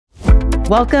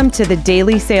Welcome to the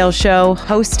Daily Sales Show,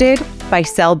 hosted by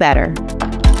Sell Better.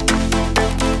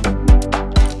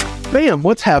 Bam,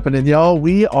 what's happening, y'all?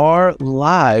 We are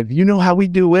live. You know how we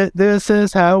do it. This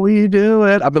is how we do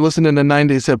it. I've been listening to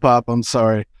 90s hip hop. I'm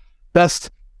sorry.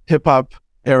 Best hip hop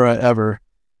era ever.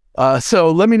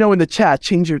 So let me know in the chat.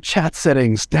 Change your chat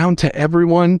settings down to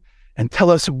everyone and tell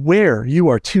us where you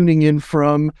are tuning in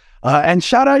from. And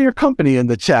shout out your company in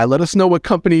the chat. Let us know what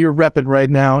company you're repping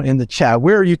right now in the chat.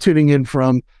 Where are you tuning in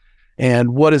from?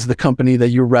 And what is the company that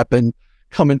you're repping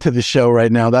coming to the show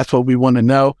right now? That's what we want to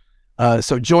know.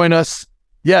 So join us.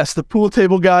 Yes, the pool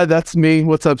table guy, that's me.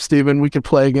 What's up, Steven? We can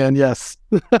play again. Yes.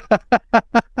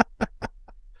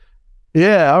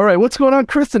 Yeah. All right. What's going on,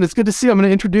 Kristen? It's good to see you. I'm going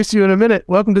to introduce you in a minute.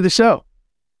 Welcome to the show.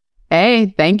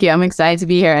 Hey, thank you. I'm excited to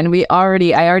be here. And I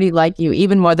already like you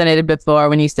even more than I did before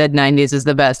when you said 90s is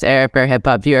the best era for hip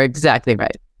hop. You're exactly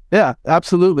right. Yeah,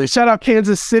 absolutely. Shout out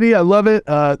Kansas City. I love it.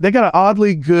 They got an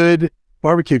oddly good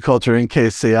barbecue culture in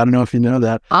KC. I don't know if you know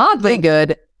that. Oddly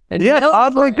good. Yeah,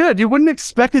 oddly good. You wouldn't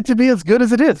expect it to be as good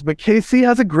as it is, but KC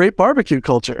has a great barbecue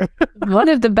culture. One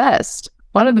of the best.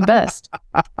 One of the best.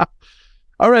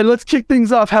 All right, let's kick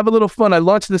things off. Have a little fun. I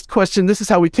launched this question. This is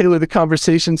how we tailor the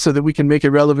conversation so that we can make it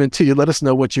relevant to you. Let us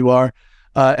know what you are.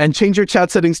 And change your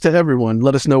chat settings to everyone.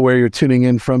 Let us know where you're tuning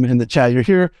in from in the chat. You're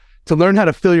here to learn how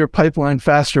to fill your pipeline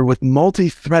faster with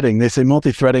multi-threading. They say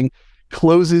multi-threading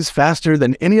closes faster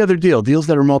than any other deal. Deals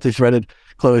that are multi-threaded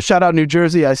close. Shout out New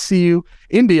Jersey. I see you.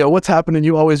 India, what's happening?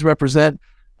 You always represent.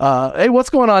 Hey,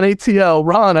 what's going on, ATL?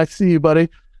 Ron, I see you, buddy.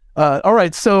 All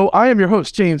right, so I am your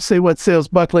host, James Say What Sales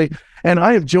Buckley, and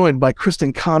I am joined by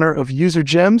Kristen Connor of User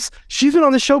Gems. She's been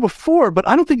on the show before, but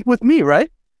I don't think with me,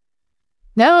 right?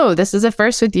 No, this is a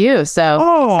first with you, so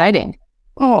exciting.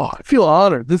 Oh, I feel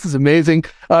honored. This is amazing.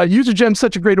 User Gems,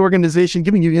 such a great organization,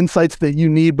 giving you insights that you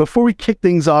need. Before we kick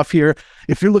things off here,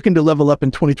 if you're looking to level up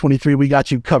in 2023, we got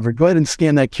you covered. Go ahead and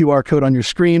scan that QR code on your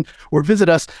screen or visit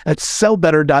us at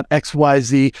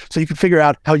sellbetter.xyz so you can figure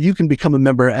out how you can become a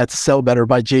member at Sell Better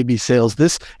by JB Sales.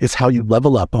 This is how you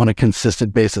level up on a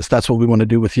consistent basis. That's what we want to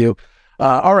do with you.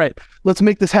 All right, let's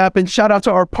make this happen. Shout out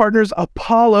to our partners,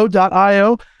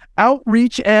 Apollo.io,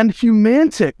 Outreach, and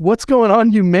Humantic. What's going on,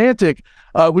 Humantic?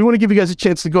 We want to give you guys a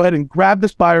chance to go ahead and grab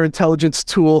this buyer intelligence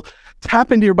tool,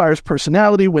 tap into your buyer's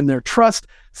personality, win their trust,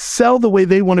 sell the way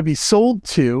they want to be sold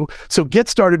to. So get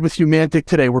started with Humantic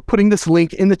today. We're putting this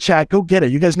link in the chat. Go get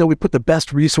it. You guys know we put the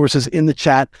best resources in the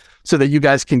chat so that you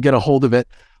guys can get a hold of it.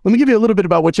 Let me give you a little bit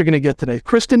about what you're going to get today.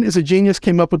 Kristen is a genius,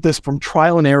 came up with this from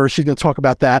trial and error. She's going to talk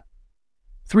about that.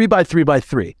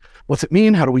 3x3x3. What's it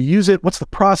mean? How do we use it? What's the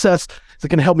process? Is it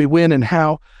going to help me win, and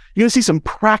how? You're going to see some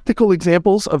practical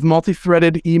examples of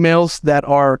multi-threaded emails that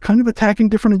are kind of attacking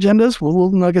different agendas.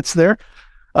 Little nuggets there.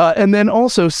 And then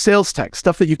also sales tech,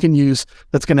 stuff that you can use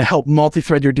that's going to help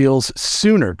multi-thread your deals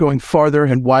sooner, going farther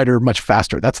and wider, much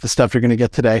faster. That's the stuff you're going to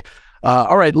get today.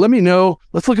 All right, let me know.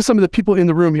 Let's look at some of the people in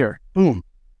the room here. Boom.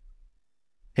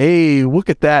 Hey, look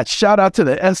at that. Shout out to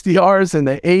the SDRs and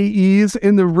the AEs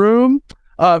in the room.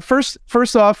 First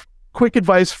off, quick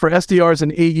advice for SDRs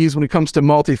and AEs when it comes to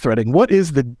multi-threading. What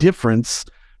is the difference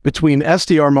between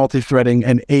SDR multi-threading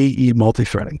and AE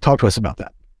multi-threading? Talk to us about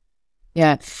that.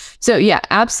 Yeah. So yeah,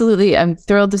 absolutely. I'm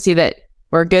thrilled to see that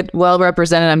we're well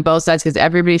represented on both sides because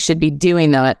everybody should be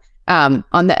doing that. On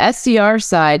the SDR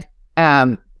side,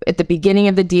 at the beginning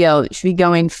of the deal, you should be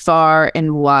going far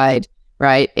and wide,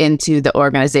 right, into the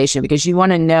organization because you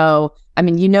want to know,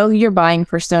 you know who your buying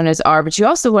personas are, but you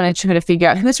also want to try to figure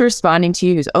out who's responding to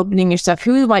you, who's opening your stuff,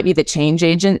 who might be the change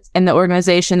agent in the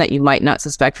organization that you might not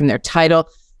suspect from their title.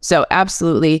 So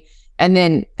absolutely. And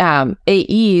then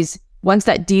AEs, once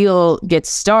that deal gets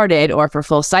started, or for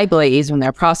full cycle AEs when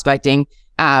they're prospecting,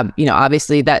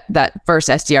 obviously that first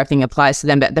SDR thing applies to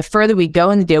them. But the further we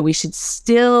go in the deal, we should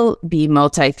still be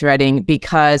multi-threading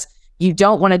because you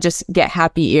don't want to just get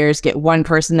happy ears, get one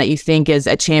person that you think is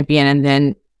a champion and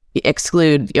then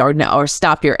exclude or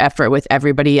stop your effort with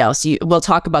everybody else. We'll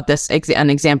talk about this an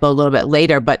example a little bit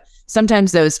later, but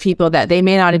sometimes those people that they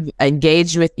may not have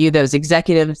engaged with you, those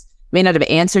executives may not have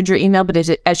answered your email, but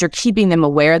as you're keeping them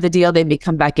aware of the deal, they may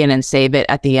come back in and save it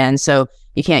at the end. So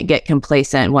you can't get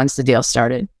complacent once the deal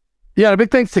started. Yeah, a big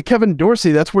thanks to Kevin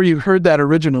Dorsey. That's where you heard that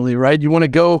originally, right? You want to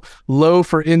go low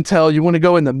for intel. You want to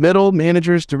go in the middle,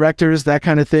 managers, directors, that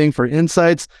kind of thing for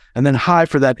insights, and then high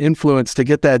for that influence to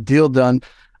get that deal done.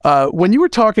 When you were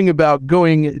talking about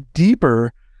going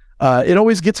deeper, it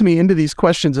always gets me into these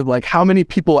questions of like how many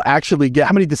people actually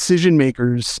how many decision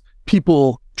makers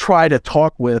people try to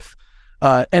talk with.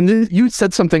 And you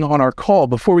said something on our call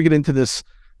before we get into this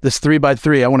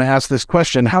 3x3. I want to ask this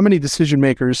question. How many decision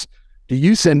makers do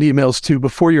you send emails to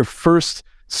before your first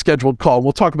scheduled call?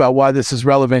 We'll talk about why this is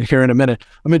relevant here in a minute.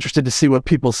 I'm interested to see what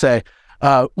people say.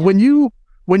 When you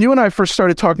and I first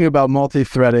started talking about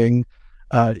multi-threading,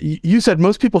 you said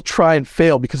most people try and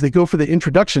fail because they go for the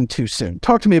introduction too soon.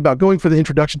 Talk to me about going for the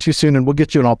introduction too soon, and we'll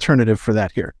get you an alternative for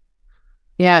that here.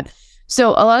 Yeah.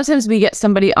 So a lot of times we get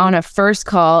somebody on a first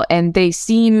call and they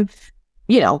seem,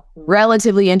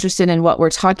 relatively interested in what we're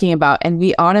talking about. And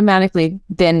we automatically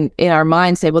then in our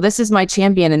mind say, well, this is my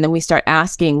champion. And then we start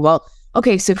asking, well,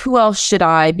 okay, so who else should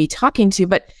I be talking to?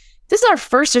 But this is our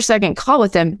first or second call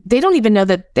with them. They don't even know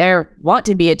that they want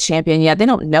to be a champion yet. They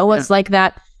don't know us like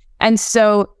that. And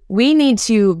so we need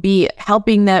to be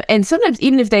helping them. And sometimes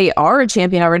even if they are a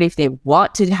champion already, if they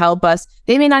want to help us,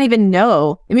 they may not even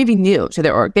know. They may be new to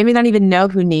their org. They may not even know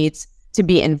who needs to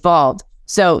be involved.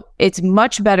 So it's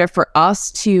much better for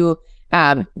us to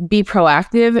be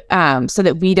proactive so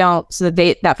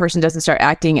that that person doesn't start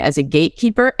acting as a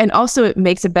gatekeeper. And also it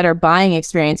makes a better buying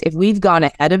experience if we've gone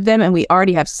ahead of them and we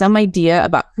already have some idea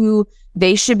about who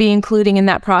they should be including in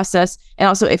that process. And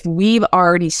also if we've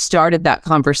already started that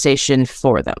conversation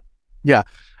for them. Yeah.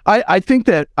 I think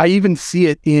that I even see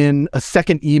it in a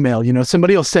second email.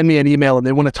 Somebody will send me an email and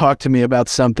they want to talk to me about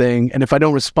something. And if I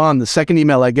don't respond, the second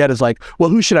email I get is like, well,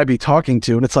 who should I be talking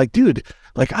to? And it's like, dude,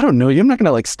 like, I don't know you. I'm not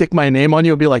going to stick my name on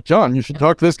you and be like, John, you should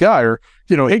talk to this guy. Or,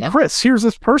 hey, Chris, here's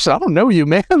this person. I don't know you,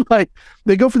 man.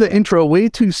 They go for the intro way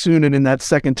too soon and in that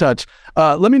second touch.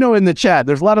 Let me know in the chat.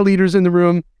 There's a lot of leaders in the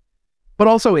room, but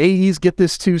also AEs get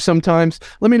this too sometimes.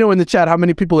 Let me know in the chat how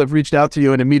many people have reached out to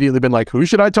you and immediately been like, who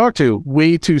should I talk to?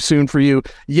 Way too soon for you.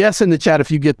 Yes, in the chat if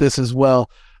you get this as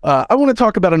well. I want to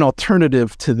talk about an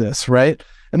alternative to this, right?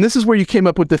 And this is where you came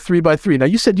up with the 3x3. Now,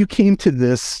 you said you came to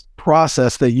this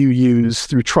process that you use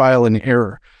through trial and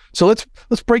error. So let's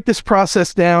break this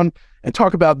process down and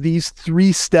talk about these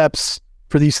 3 steps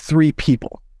for these 3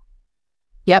 people.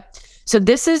 Yep. So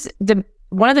this is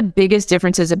one of the biggest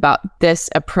differences about this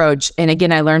approach, and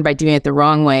again, I learned by doing it the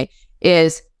wrong way,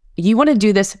 is you want to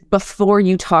do this before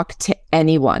you talk to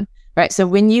anyone, right? So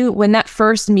when that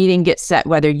first meeting gets set,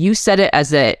 whether you set it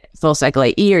as a full cycle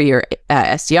AE or your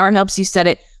SDR helps you set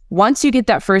it, once you get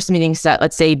that first meeting set,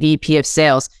 let's say VP of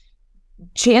sales,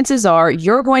 chances are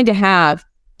you're going to have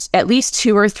at least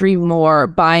 2 or 3 more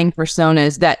buying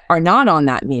personas that are not on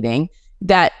that meeting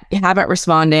that haven't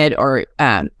responded or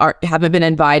haven't been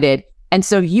invited. And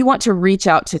so you want to reach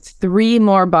out to 3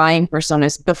 more buying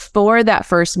personas before that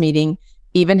first meeting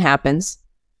even happens.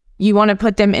 You want to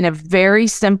put them in a very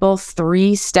simple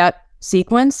 3-step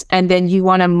sequence, and then you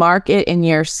want to mark it in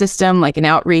your system like an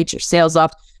outreach or sales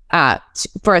off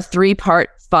for a 3-part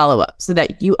follow-up so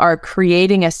that you are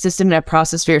creating a system and a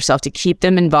process for yourself to keep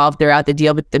them involved throughout the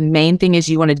deal. But the main thing is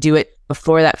you want to do it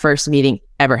before that first meeting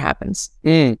ever happens.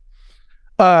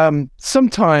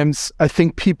 Sometimes I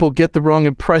think people get the wrong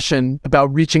impression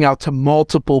about reaching out to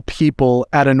multiple people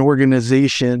at an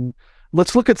organization.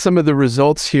 Let's look at some of the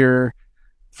results here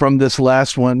from this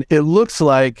last one. It looks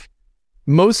like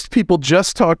most people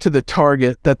just talk to the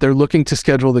target that they're looking to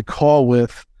schedule the call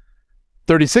with.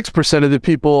 36% of the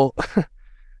people,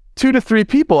 2 to 3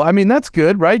 people. I mean, that's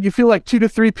good, right? You feel like 2 to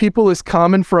 3 people is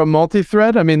common for a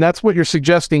multi-thread? I mean, that's what you're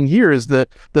suggesting here is the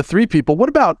 3 people. What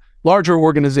about larger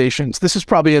organizations? This is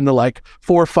probably in the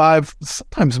 4 or 5,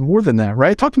 sometimes more than that,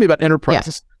 right? Talk to me about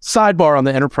enterprises. Yeah. Sidebar on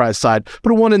the enterprise side.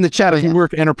 Put a 1 in the chat if you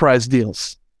work enterprise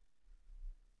deals.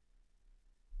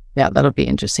 Yeah, that'll be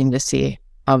interesting to see.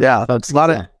 Folks,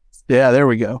 there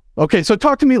we go. Okay, so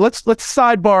talk to me. Let's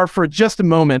sidebar for just a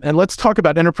moment and let's talk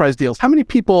about enterprise deals. How many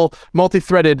people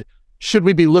multi-threaded should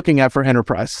we be looking at for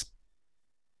enterprise?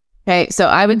 Okay, so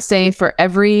I would say for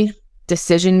every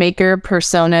decision maker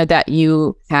persona that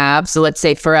you have, so let's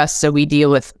say for us, so we deal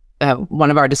with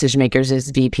one of our decision makers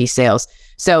is VP sales.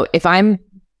 So if I'm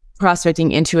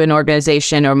prospecting into an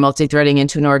organization or multi-threading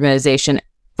into an organization,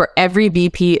 for every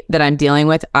VP that I'm dealing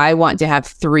with, I want to have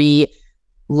 3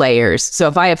 layers. So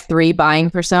if I have 3 buying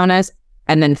personas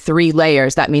and then 3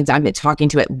 layers, that means I'm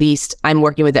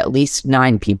working with at least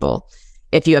 9 people.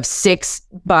 If you have 6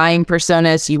 buying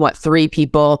personas, you want 3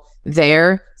 people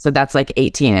there. So that's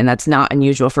 18. And that's not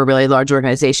unusual for a really large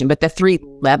organization. But the 3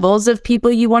 levels of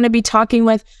people you want to be talking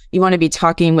with, you want to be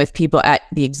talking with people at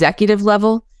the executive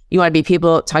level. You want to be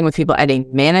talking with people at a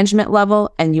management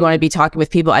level, and you want to be talking with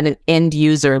people at an end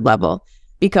user level,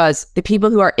 because the people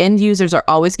who are end users are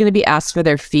always going to be asked for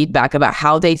their feedback about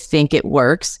how they think it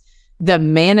works. The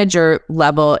manager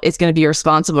level is going to be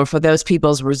responsible for those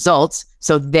people's results,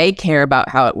 so they care about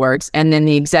how it works. And then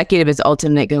the executive is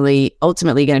ultimately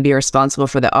going to be responsible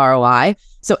for the ROI.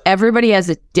 So everybody has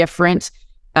a different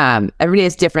Everybody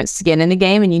has different skin in the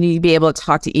game, and you need to be able to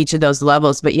talk to each of those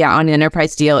levels. But yeah, on an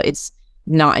enterprise deal, it's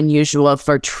not unusual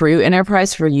for true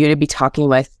enterprise for you to be talking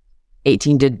with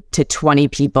 18 to 20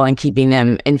 people and keeping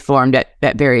them informed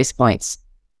at various points.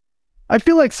 I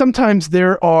feel like sometimes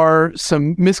there are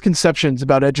some misconceptions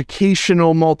about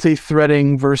educational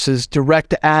multi-threading versus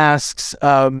direct asks.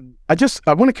 I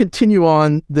want to continue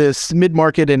on this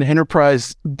mid-market and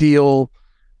enterprise deal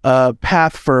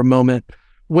path for a moment.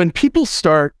 When people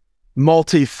start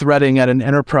multi-threading at an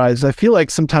enterprise, I feel like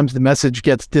sometimes the message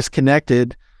gets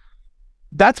disconnected.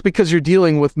 That's because you're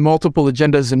dealing with multiple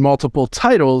agendas and multiple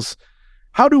titles.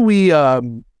 How do we, at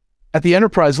the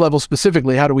enterprise level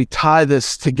specifically, how do we tie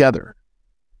this together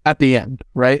at the end,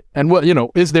 right? And what,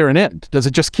 is there an end? Does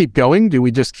it just keep going? Do we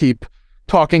just keep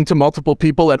talking to multiple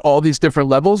people at all these different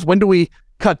levels? When do we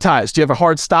cut ties? Do you have a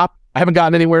hard stop? I haven't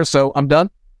gotten anywhere, so I'm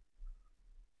done.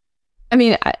 I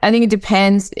mean, I think it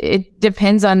depends. It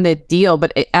depends on the deal,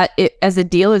 but if a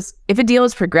deal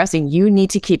is progressing, you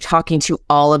need to keep talking to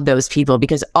all of those people,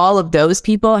 because all of those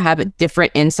people have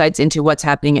different insights into what's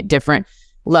happening at different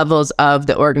levels of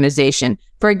the organization.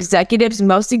 For executives,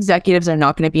 most executives are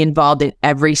not going to be involved in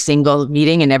every single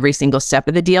meeting and every single step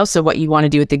of the deal. So what you want to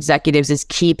do with executives is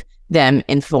keep them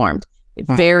informed.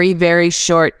 Very, very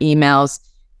short emails.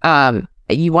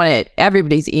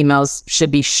 Everybody's emails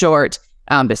should be short,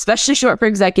 but especially short for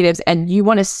executives. And you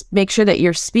want to make sure that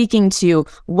you're speaking to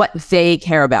what they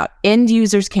care about. End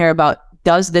users care about,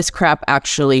 does this crap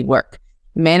actually work?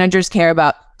 Managers care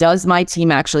about, does my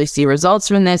team actually see results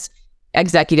from this?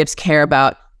 Executives care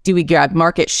about, do we grab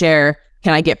market share?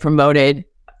 Can I get promoted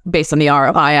based on the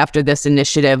ROI after this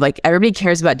initiative? Like, everybody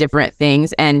cares about different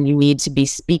things, and you need to be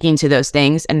speaking to those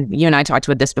things. And you and I talked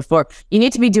about this before. You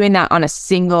need to be doing that on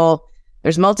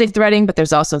there's multi-threading, but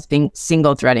there's also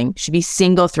single threading. You should be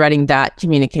single threading that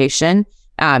communication.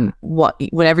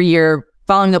 Whenever you're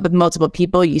following up with multiple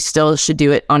people, you still should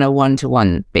do it on a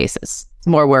one-to-one basis. It's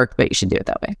more work, but you should do it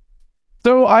that way.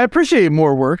 So I appreciate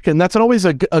more work, and that's always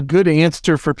a good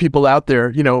answer for people out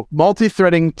there.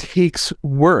 Multi-threading takes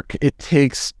work. It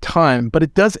takes time, but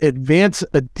it does advance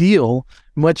a deal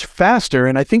much faster.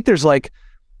 And I think there's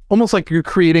almost like you're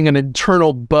creating an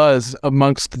internal buzz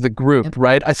amongst the group, yep.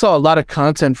 Right? I saw a lot of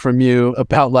content from you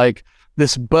about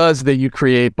this buzz that you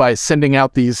create by sending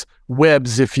out these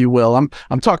webs, if you will.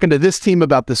 I'm talking to this team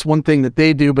about this one thing that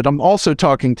they do, but I'm also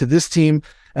talking to this team.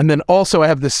 And then also I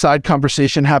have this side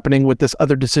conversation happening with this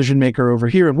other decision maker over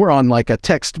here. And we're on a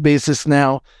text basis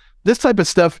now. This type of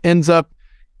stuff ends up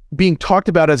being talked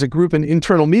about as a group in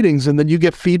internal meetings. And then you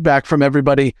get feedback from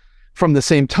everybody from the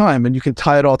same time, and you can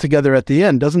tie it all together at the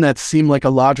end. Doesn't that seem like a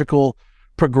logical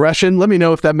progression? Let me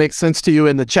know if that makes sense to you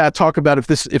in the chat. Talk about if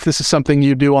this is something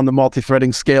you do on the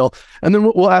multi-threading scale. And then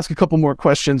we'll ask a couple more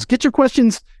questions. Get your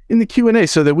questions in the Q&A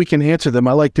so that we can answer them.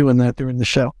 I like doing that during the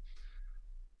show.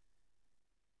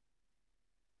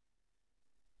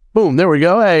 Boom, there we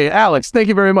go. Hey, Alex, thank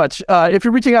you very much. If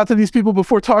you're reaching out to these people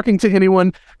before talking to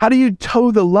anyone, how do you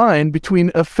toe the line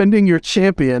between offending your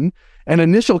champion and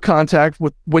initial contact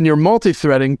when you're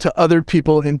multi-threading to other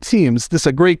people in teams? This is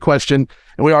a great question,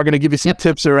 and we are going to give you some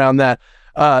tips around that.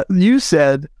 You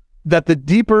said that the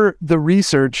deeper the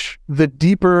research, the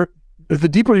deeper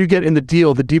you get in the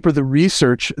deal, the deeper the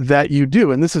research that you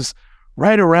do. And this is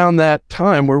right around that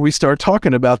time where we start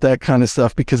talking about that kind of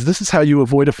stuff, because this is how you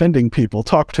avoid offending people.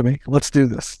 Talk to me. Let's do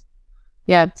this.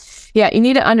 Yeah. You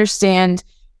need to understand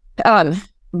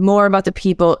more about the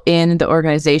people in the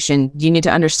organization. You need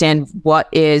to understand what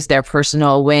is their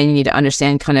personal win. You need to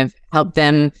understand, kind of help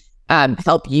them,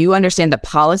 help you understand the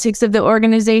politics of the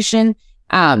organization.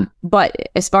 But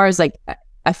as far as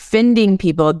offending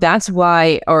people, that's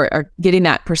why, or getting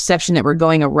that perception that we're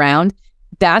going around,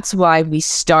 that's why we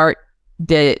start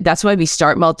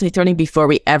multi-threading before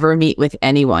we ever meet with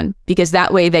anyone, because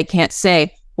that way they can't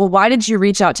say, well, why did you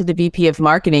reach out to the VP of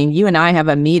marketing? You and I have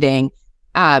a meeting.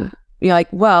 You're like,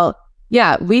 well,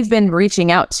 yeah, we've been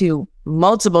reaching out to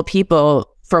multiple people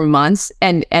for months,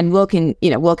 and we'll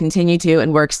continue to,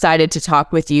 and we're excited to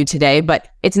talk with you today, but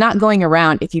it's not going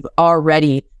around if you've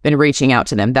already been reaching out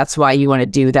to them. That's why you want to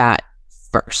do that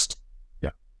first.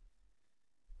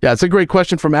 Yeah, it's a great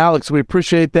question from Alex. We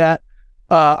appreciate that.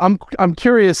 I'm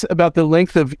curious about the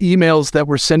length of emails that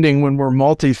we're sending when we're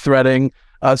multi-threading.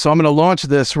 So I'm going to launch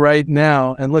this right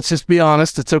now, and let's just be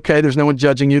honest. It's okay. There's no one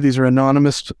judging you. These are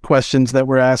anonymous questions that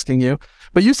we're asking you.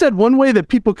 But you said one way that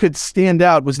people could stand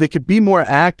out was they could be more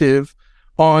active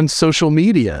on social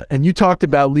media. And you talked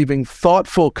about leaving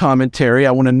thoughtful commentary.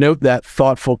 I want to note that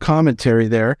thoughtful commentary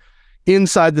there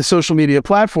inside the social media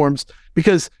platforms,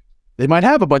 because they might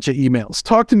have a bunch of emails.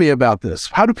 Talk to me about this.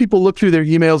 How do people look through their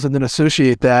emails and then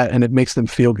associate that and it makes them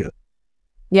feel good?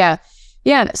 Yeah.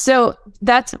 So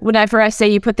that's whenever I say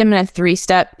you put them in a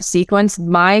 3-step sequence.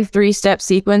 My 3-step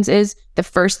sequence is the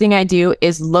first thing I do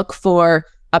is look for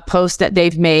a post that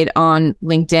they've made on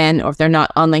LinkedIn, or if they're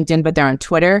not on LinkedIn, but they're on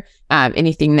Twitter,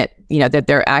 anything that, that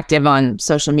they're active on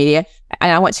social media.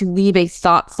 And I want to leave a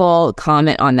thoughtful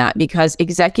comment on that, because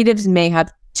executives may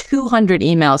have 200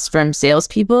 emails from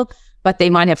salespeople, but they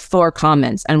might have 4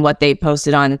 comments on what they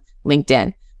posted on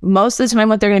LinkedIn. Most of the time,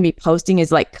 what they're going to be posting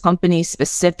is like company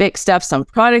specific stuff, some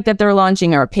product that they're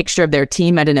launching, or a picture of their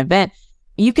team at an event.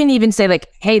 You can even say like,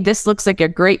 hey, this looks like a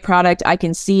great product. I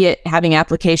can see it having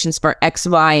applications for X,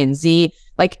 Y, and Z.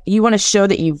 Like, you want to show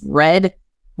that you've read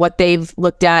what they've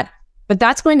looked at, but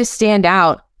that's going to stand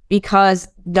out because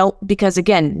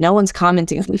again, no one's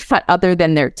commenting other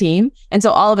than their team. And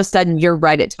so all of a sudden you're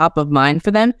right at top of mind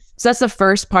for them. So that's the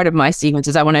first part of my sequence,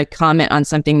 is I want to comment on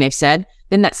something they've said.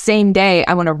 Then that same day,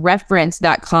 I want to reference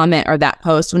that comment or that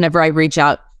post whenever I reach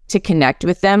out to connect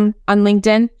with them on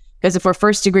LinkedIn. Because if we're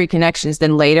first degree connections,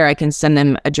 then later I can send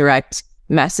them a direct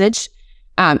message.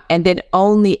 And then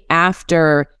only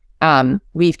after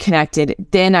we've connected,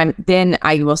 then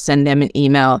I will send them an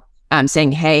email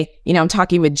saying, hey, I'm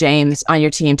talking with James on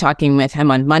your team, talking with him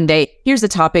on Monday. Here's the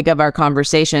topic of our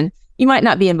conversation. You might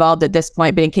not be involved at this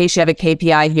point, but in case you have a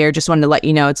KPI here, just wanted to let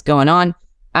you know what's going on.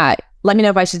 Let me know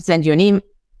if I should send you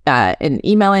an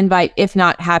email invite. If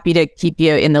not, happy to keep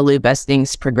you in the loop as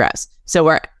things progress.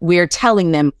 So we're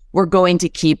telling them we're going to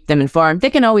keep them informed. They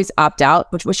can always opt out,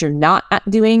 but what you're not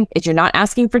doing is you're not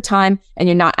asking for time and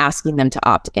you're not asking them to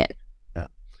opt in. Yeah.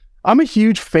 I'm a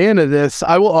huge fan of this.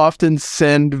 I will often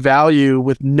send value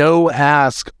with no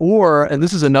ask, and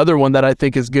this is another one that I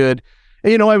think is good.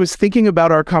 I was thinking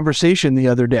about our conversation the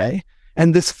other day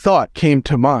and this thought came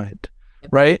to mind,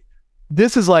 right?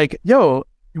 This is like,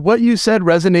 what you said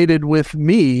resonated with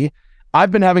me.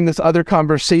 I've been having this other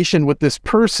conversation with this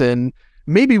person.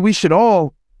 Maybe we should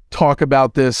all talk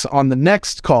about this on the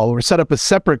next call, or set up a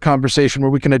separate conversation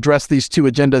where we can address these 2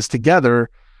 agendas together,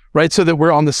 right? So that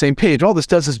we're on the same page. All this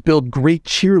does is build great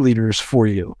cheerleaders for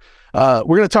you. We're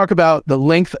going to talk about the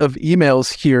length of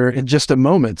emails here in just a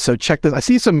moment. So check this. I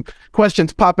see some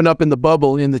questions popping up in the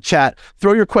bubble in the chat.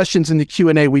 Throw your questions in the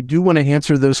Q&A. We do want to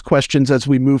answer those questions as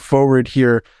we move forward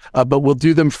here, but we'll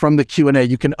do them from the Q&A.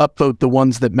 You can upvote the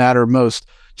ones that matter most.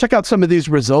 Check out some of these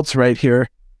results right here.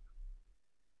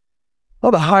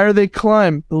 The higher they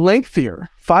climb, lengthier.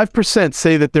 5%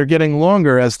 say that they're getting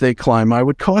longer as they climb. I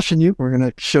would caution you. We're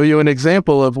going to show you an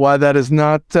example of why that is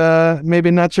not,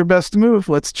 maybe not your best move.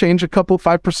 Let's change a couple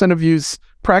 5% of you's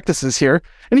practices here.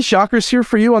 Any shockers here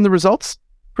for you on the results,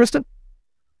 Kristen?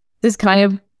 This is kind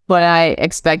of what I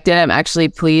expected. I'm actually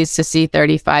pleased to see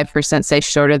 35% say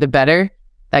shorter the better.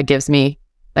 That gives me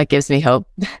hope.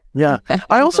 Yeah.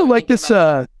 I also like this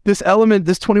element,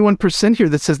 this 21% here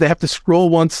that says they have to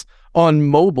scroll once on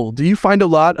mobile. Do you find a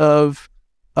lot of,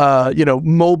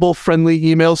 mobile friendly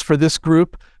emails for this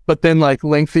group, but then like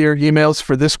lengthier emails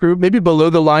for this group? Maybe below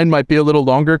the line might be a little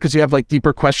longer because you have like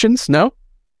deeper questions. No?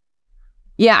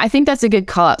 Yeah, I think that's a good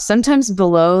call out. Sometimes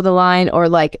below the line or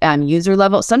like user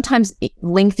level, sometimes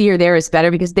lengthier there is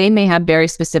better because they may have very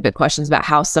specific questions about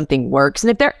how something works.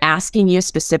 And if they're asking you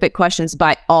specific questions,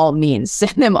 by all means,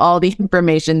 send them all the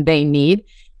information they need.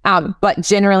 But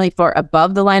generally for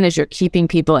above the line, as you're keeping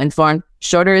people informed,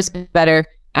 shorter is better.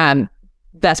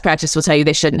 Best practice will tell you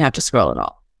they shouldn't have to scroll at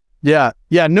all. Yeah.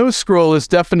 No scroll is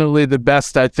definitely the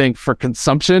best, I think, for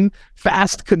consumption.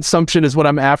 Fast consumption is what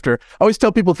I'm after. I always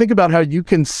tell people, think about how you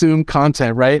consume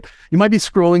content, right? You might be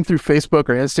scrolling through Facebook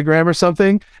or Instagram or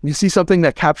something, and you see something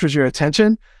that captures your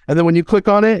attention. And then when you click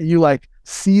on it, you like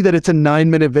see that it's a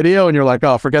 9-minute video and you're like,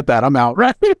 oh, forget that. I'm out,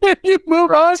 right? You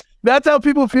move on. That's how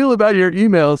people feel about your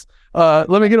emails.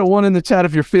 Let me get a 1 in the chat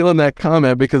if you're feeling that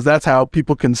comment, because that's how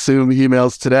people consume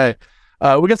emails today.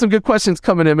 We got some good questions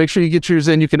coming in. Make sure you get yours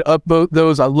in. You can upvote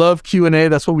those. I love Q&A.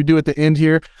 That's what we do at the end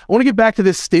here. I want to get back to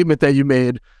this statement that you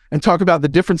made and talk about the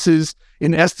differences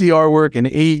in SDR work and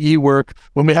AE work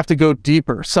when we have to go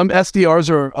deeper. Some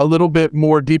SDRs are a little bit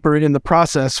more deeper in the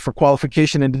process for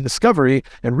qualification and discovery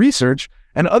and research,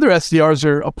 and other SDRs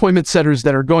are appointment setters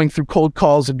that are going through cold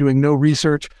calls and doing no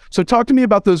research. So talk to me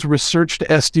about those researched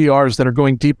SDRs that are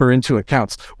going deeper into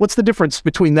accounts. What's the difference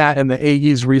between that and the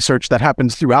AE's research that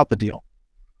happens throughout the deal?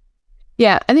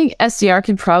 Yeah, I think SDR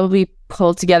can probably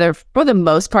pull together, for the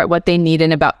most part, what they need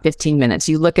in about 15 minutes.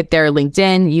 You look at their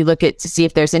LinkedIn, you look at to see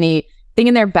if there's anything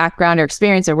in their background or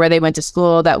experience or where they went to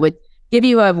school that would give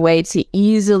you a way to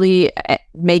easily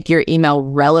make your email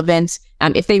relevant.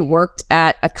 If they worked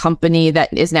at a company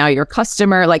that is now your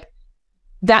customer, like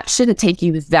that shouldn't take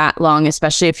you that long,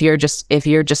 especially if you're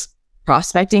just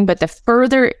prospecting. But the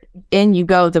further in you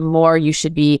go, the more you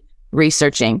should be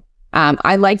researching.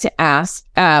 I like to ask,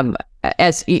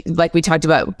 like we talked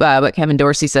about what Kevin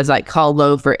Dorsey says, like call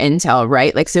low for intel,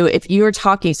 right? Like, so if you're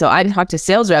talking, so I talk to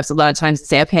sales reps a lot of times and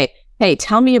say, okay, hey,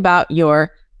 tell me about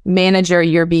your manager,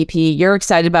 your VP, you're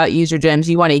excited about UserGems,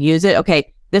 you want to use it.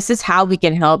 Okay, this is how we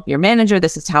can help your manager.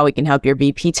 This is how we can help your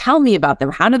VP. Tell me about them.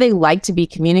 How do they like to be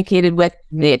communicated with? Are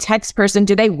they a text person?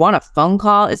 Do they want a phone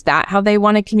call? Is that how they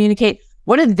want to communicate?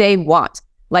 What do they want?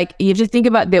 Like, you have to think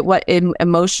about what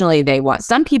emotionally they want.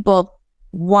 Some people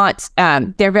want,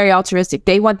 they're very altruistic.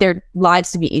 They want their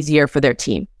lives to be easier for their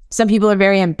team. Some people are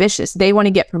very ambitious. They want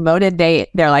to get promoted. They're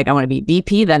like, I want to be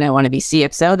VP, then I want to be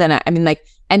CXO. Then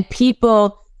and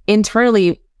people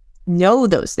internally know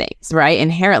those things, right?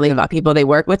 Inherently about people they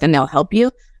work with, and they'll help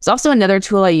you. There's also another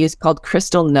tool I use called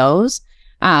Crystal Knows.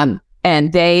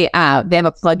 And they have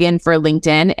a plugin for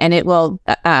LinkedIn, and it will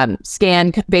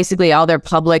scan basically all their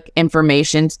public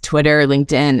information, Twitter,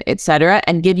 LinkedIn, etc.,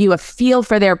 and give you a feel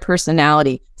for their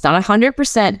personality. It's not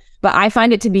 100%, but I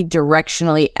find it to be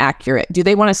directionally accurate. Do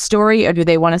they want a story or do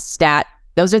they want a stat?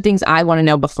 Those are things I want to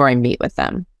know before I meet with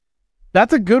them.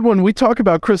 That's a good one. We talk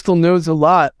about Crystal Knows a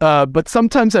lot, but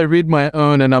sometimes I read my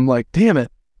own and I'm like, damn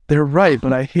it, they're right,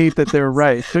 but I hate that they're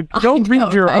right. So don't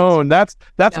read your own. That's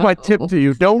my tip to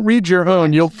you. Don't read your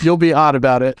own. You'll be odd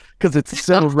about it because it's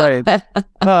so right.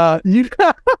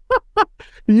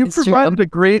 You provided a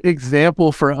great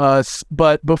example for us,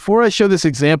 but before I show this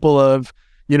example of,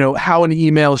 how an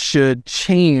email should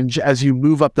change as you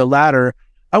move up the ladder,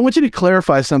 I want you to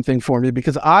clarify something for me,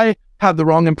 because I had the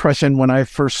wrong impression when I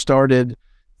first started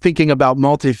thinking about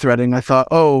multi-threading. I thought,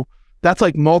 oh, that's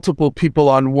like multiple people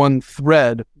on one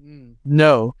thread.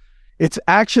 No, it's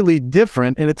actually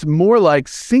different, and it's more like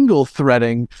single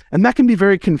threading, and that can be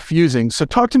very confusing. So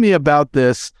talk to me about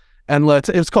this, and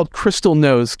it's called Crystal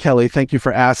Knows, Kelly. Thank you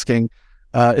for asking.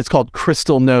 It's called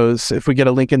Crystal Knows. If we get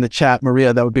a link in the chat,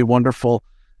 Maria, that would be wonderful.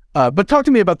 But talk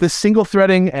to me about this single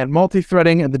threading and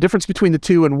multi-threading and the difference between the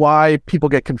two and why people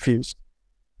get confused.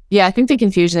 Yeah, I think the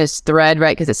confusion is thread,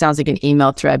 right? Because it sounds like an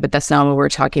email thread, but that's not what we're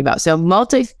talking about. So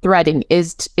multi-threading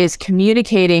is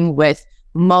communicating with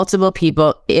multiple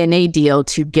people in a deal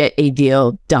to get a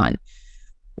deal done.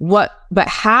 But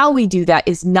how we do that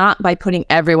is not by putting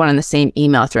everyone on the same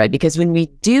email thread, because when we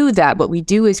do that, what we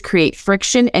do is create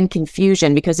friction and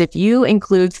confusion, because if you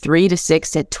include 3 to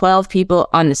 6 to 12 people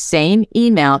on the same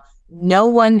email,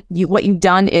 what you've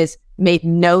done is made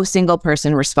no single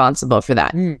person responsible for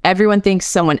that. Everyone thinks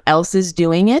someone else is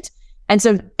doing it.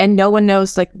 And no one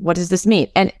knows, like, what does this mean?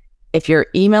 And if you're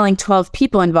emailing 12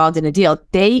 people involved in a deal,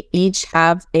 they each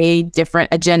have a different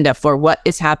agenda for what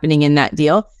is happening in that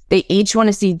deal. They each want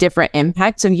to see different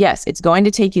impact. So yes, it's going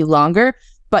to take you longer,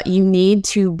 but you need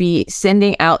to be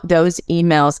sending out those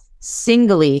emails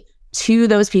singly to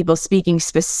those people, speaking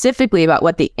specifically about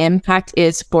what the impact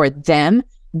is for them.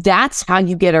 That's how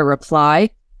you get a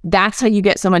reply. That's how you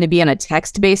get someone to be on a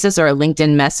text basis or a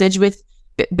LinkedIn message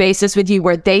basis with you,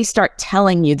 where they start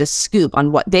telling you the scoop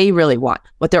on what they really want,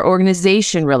 what their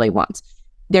organization really wants.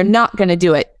 They're not going to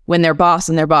do it when their boss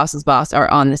and their boss's boss are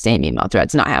on the same email thread.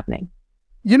 It's not happening.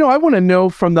 I want to know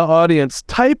from the audience,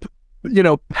 type,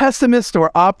 pessimist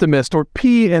or optimist or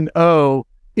P and O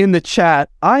in the chat.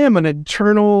 I am an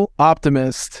internal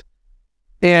optimist.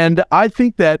 And I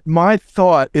think that my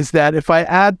thought is that if I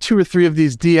add 2 or 3 of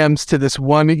these DMs to this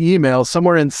one email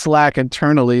somewhere in Slack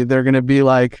internally, they're going to be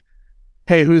like,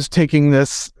 hey, who's taking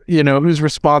this? Who's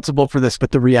responsible for this?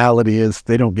 But the reality is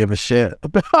they don't give a shit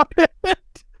about it,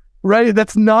 right?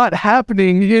 That's not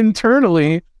happening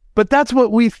internally, but that's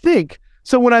what we think.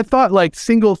 So when I thought like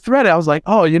single thread, I was like,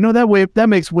 oh, that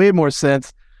makes way more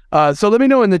sense. So let me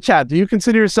know in the chat, do you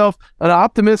consider yourself an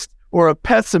optimist or a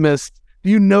pessimist? Do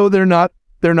you know they're not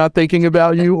thinking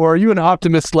about you? Or are you an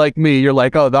optimist like me? You're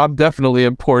like, oh, I'm definitely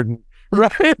important,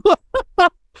 right?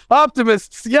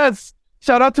 Optimists, yes.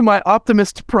 Shout out to my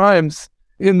optimist primes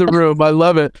in the room. I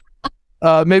love it.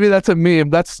 Maybe that's a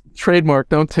meme. That's trademark.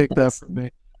 Don't take that from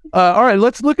me. All right,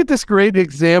 let's look at this great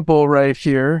example right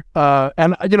here.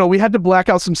 And we had to black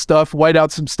out some stuff, white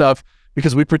out some stuff,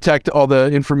 because we protect all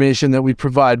the information that we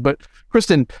provide. But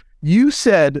Kristen, you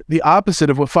said the opposite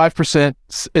of what 5%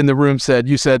 in the room said.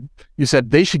 You said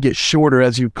they should get shorter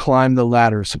as you climb the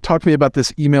ladder. So talk to me about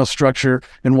this email structure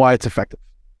and why it's effective.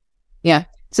 Yeah.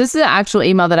 So this is the actual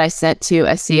email that I sent to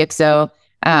a CXO.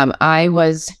 I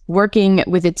was working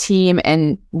with a team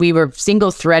and we were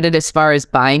single threaded as far as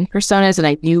buying personas, and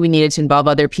I knew we needed to involve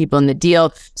other people in the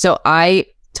deal. So I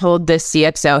told this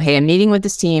CXO, hey, I'm meeting with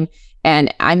this team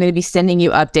and I'm going to be sending you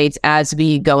updates as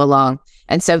we go along.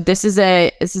 And so this is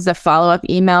a follow-up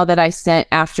email that I sent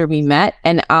after we met.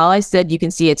 And all I said, you can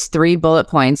see it's 3 bullet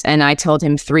points. And I told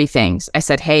him 3 things. I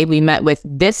said, hey, we met with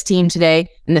this team today,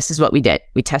 and this is what we did.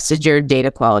 We tested your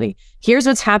data quality. Here's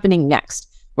what's happening next.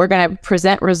 We're going to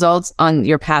present results on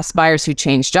your past buyers who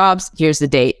changed jobs. Here's the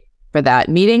date for that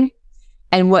meeting.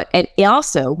 And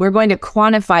also, we're going to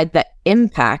quantify the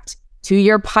impact to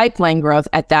your pipeline growth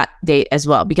at that date as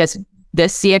well, because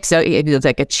this CXO is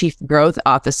like a chief growth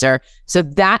officer. So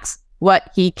that's what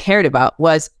he cared about,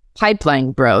 was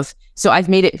pipeline growth. So I've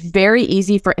made it very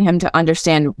easy for him to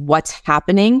understand what's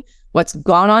happening, what's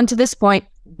gone on to this point,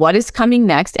 what is coming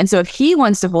next. And so if he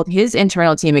wants to hold his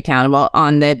internal team accountable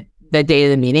on the day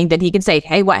of the meeting, then he can say,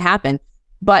 hey, what happened?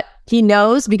 But he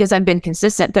knows, because I've been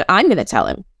consistent, that I'm going to tell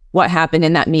him what happened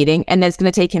in that meeting. And it's going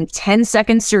to take him 10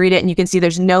 seconds to read it. And you can see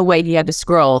there's no way he had to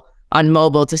scroll on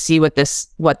mobile to see what this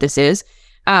is.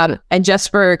 And just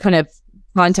for kind of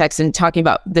context and talking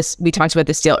about this, we talked about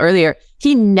this deal earlier.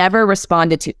 He never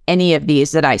responded to any of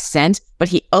these that I sent, but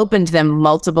he opened them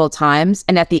multiple times.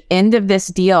 And at the end of this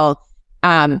deal,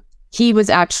 he was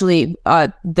actually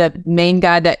the main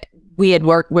guy that we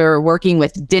were working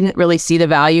with didn't really see the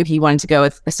value. He wanted to go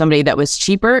with somebody that was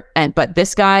cheaper. But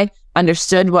this guy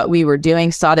understood what we were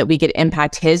doing, saw that we could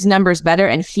impact his numbers better.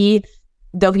 And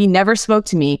though he never spoke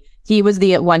to me, he was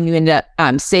the one who ended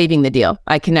up saving the deal.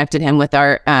 I connected him with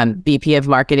our VP of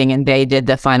marketing, and they did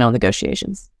the final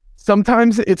negotiations.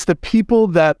 Sometimes it's the people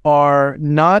that are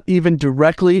not even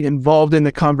directly involved in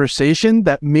the conversation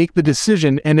that make the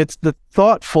decision, and it's the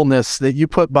thoughtfulness that you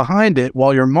put behind it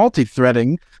while you're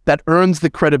multi-threading that earns the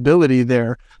credibility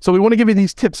there. So we want to give you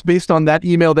these tips based on that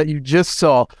email that you just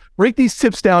saw. Break these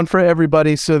tips down for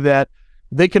everybody so that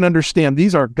they can understand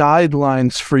these are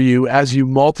guidelines for you as you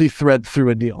multi-thread through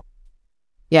a deal.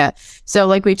 Yeah. So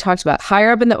like we talked about, higher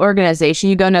up in the organization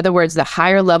you go. In other words, the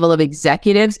higher level of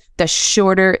executives, the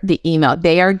shorter the email.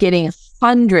 They are getting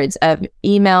hundreds of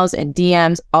emails and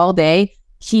DMs all day.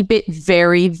 Keep it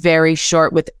very, very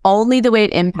short with only the way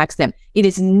it impacts them. It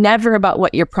is never about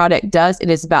what your product does. It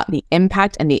is about the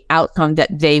impact and the outcome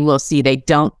that they will see. They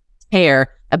don't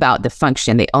care about the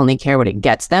function. They only care what it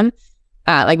gets them.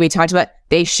 Like we talked about,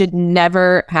 they should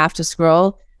never have to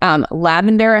scroll.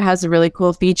 Lavender has a really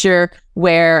cool feature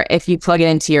where if you plug it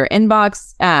into your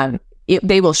inbox,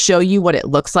 they will show you what it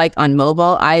looks like on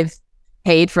mobile. I've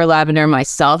paid for Lavender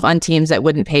myself on teams that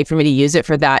wouldn't pay for me to use it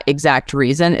for that exact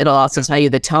reason. It'll also tell you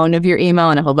the tone of your email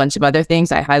and a whole bunch of other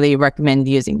things. I highly recommend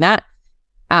using that.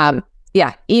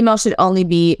 Email should only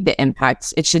be the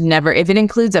impact. It should never, if it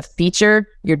includes a feature,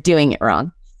 you're doing it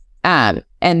wrong. And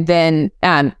then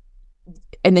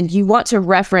you want to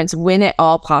reference, when at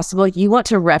all possible, you want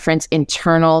to reference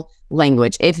internal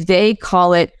language. If they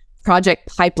call it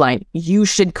project pipeline, you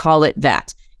should call it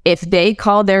that. If they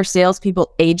call their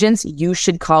salespeople agents, you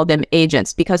should call them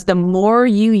agents, because the more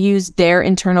you use their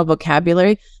internal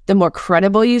vocabulary, the more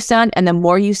credible you sound, and the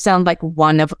more you sound like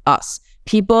one of us.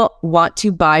 People want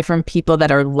to buy from people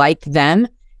that are like them,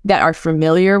 that are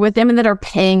familiar with them, and that are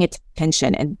paying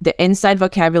attention. And the inside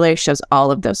vocabulary shows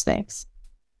all of those things.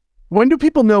 When do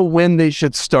people know when they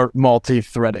should start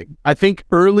multi-threading? I think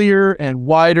earlier and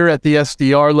wider at the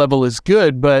SDR level is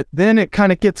good, but then it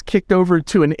kind of gets kicked over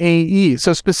to an AE.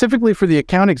 So specifically for the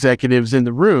account executives in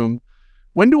the room,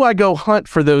 when do I go hunt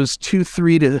for those 2,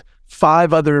 3 to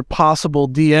 5 other possible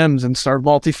DMs and start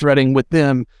multi-threading with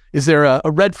them? Is there a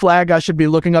red flag I should be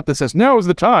looking up that says, now is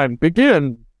the time,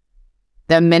 begin?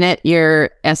 The minute your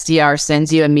SDR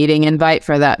sends you a meeting invite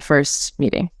for that first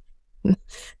meeting.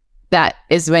 That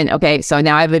is when, okay, so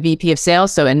now I have a VP of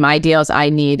sales. So in my deals, I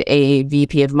need a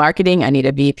VP of marketing. I need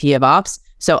a VP of ops.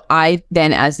 So I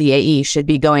then, as the AE, should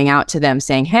be going out to them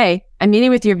saying, hey, I'm meeting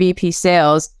with your VP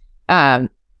sales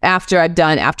after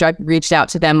I've reached out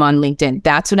to them on LinkedIn.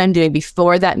 That's what I'm doing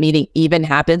before that meeting even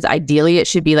happens. Ideally, it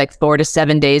should be like 4 to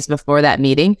 7 days before that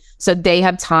meeting, so they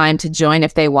have time to join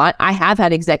if they want. I have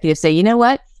had executives say, you know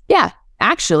what? Yeah,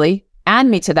 actually, add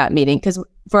me to that meeting, because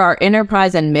for our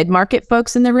enterprise and mid-market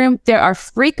folks in the room, there are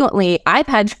frequently, I've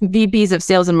had VPs of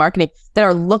sales and marketing that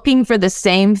are looking for the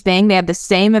same thing. They have the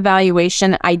same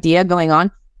evaluation idea going on,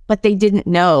 but they didn't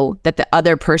know that the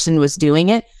other person was doing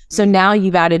it. So now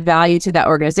you've added value to that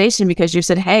organization because you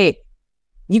said, hey,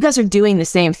 you guys are doing the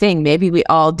same thing. Maybe we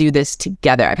all do this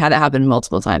together. I've had that happen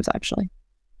multiple times, actually.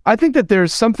 I think that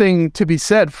there's something to be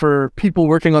said for people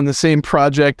working on the same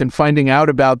project and finding out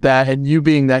about that, and you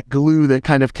being that glue that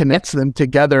kind of connects them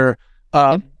together.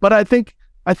 But I think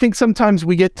sometimes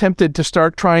we get tempted to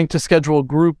start trying to schedule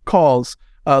group calls.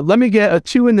 Let me get a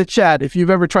 2 in the chat if you've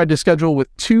ever tried to schedule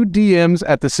with 2 DMs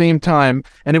at the same time,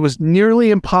 and it was nearly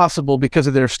impossible because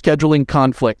of their scheduling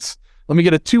conflicts. Let me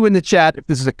get a 2 in the chat if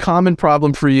this is a common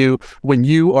problem for you when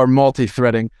you are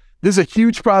multi-threading. This is a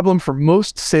huge problem for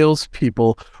most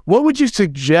salespeople. What would you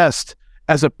suggest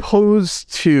as opposed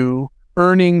to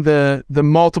earning the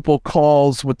multiple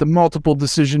calls with the multiple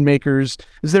decision makers?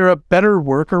 Is there a better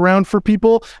workaround for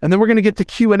people? And then we're going to get to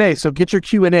Q&A. So get your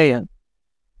Q&A in.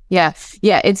 Yeah,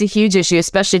 it's a huge issue,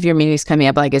 especially if your meeting's coming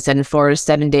up, like I said, in 4 to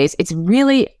 7 days. It's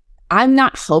really, I'm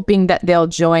not hoping that they'll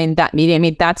join that meeting. I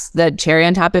mean, that's the cherry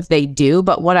on top if they do.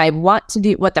 But what I want to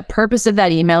do, what the purpose of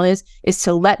that email is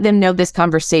to let them know this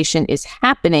conversation is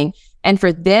happening and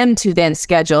for them to then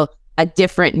schedule a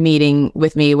different meeting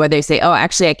with me where they say, oh,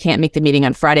 actually, I can't make the meeting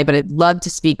on Friday, but I'd love to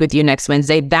speak with you next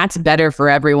Wednesday. That's better for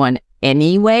everyone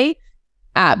anyway.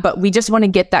 But we just want to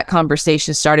get that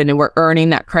conversation started, and we're earning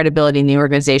that credibility in the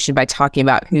organization by talking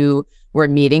about who we're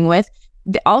meeting with.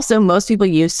 Also, most people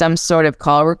use some sort of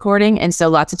call recording. And so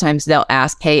lots of times they'll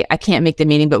ask, hey, I can't make the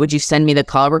meeting, but would you send me the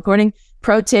call recording?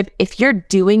 Pro tip, if you're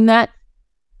doing that,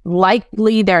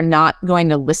 likely they're not going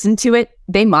to listen to it.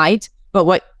 They might,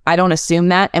 but I don't assume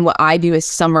that. And what I do is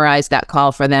summarize that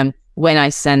call for them when I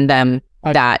send them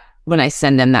that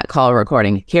call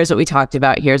recording. Here's what we talked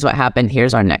about. Here's what happened.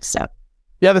 Here's our next step.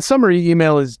 Yeah, the summary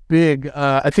email is big.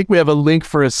 I think we have a link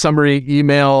for a summary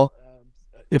email.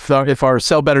 If our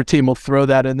Sell Better team will throw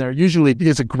that in there. Usually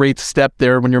is a great step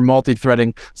there when you're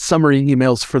multi-threading. Summary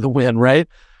emails for the win, right?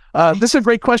 This is a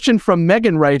great question from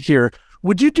Megan right here.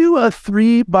 Would you do a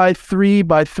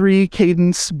 3x3x3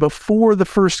 cadence before the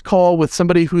first call with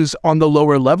somebody who's on the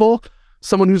lower level?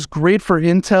 Someone who's great for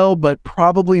intel, but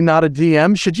probably not a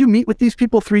DM. Should you meet with these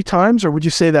people 3 times, or would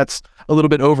you say that's a little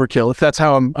bit overkill? If that's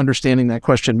how I'm understanding that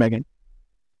question, Megan.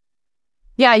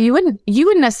 Yeah, you wouldn't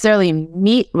necessarily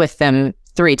meet with them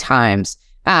 3 times.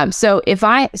 I think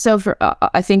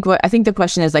the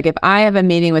question is, like, if I have a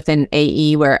meeting with an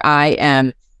AE where I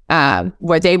am,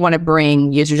 where they want to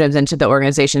bring UserGems into the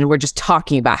organization, we're just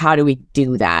talking about how do we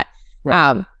do that.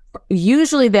 Right.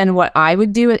 Usually then what I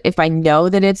would do if I know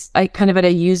that it's like kind of at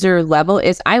a user level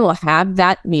is I will have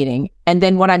that meeting. And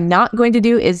then what I'm not going to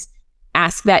do is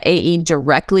ask that AE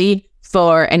directly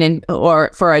for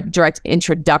a direct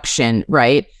introduction,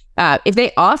 right? If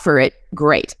they offer it,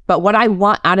 great. But what I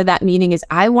want out of that meeting is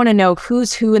I want to know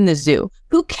who's who in the zoo,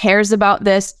 who cares about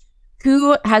this,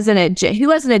 who has an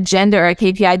agenda or a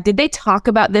KPI. Did they talk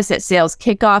about this at sales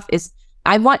kickoff?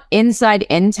 I want inside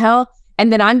intel. And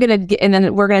then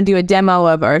we're going to do a demo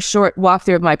of or a short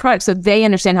walkthrough of my product so they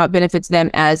understand how it benefits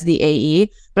them as the AE.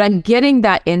 But I'm getting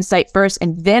that insight first,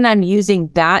 and then I'm using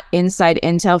that inside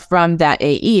intel from that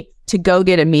AE to go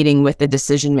get a meeting with the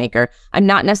decision maker. I'm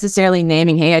not necessarily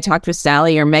naming, hey, I talked with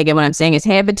Sally or Megan. What I'm saying is,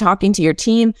 hey, I've been talking to your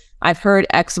team. I've heard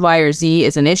X, Y, or Z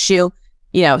is an issue.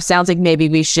 Sounds like maybe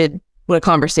would a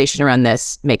conversation around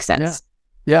this make sense?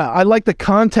 Yeah, I like the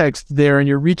context there, and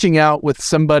you're reaching out with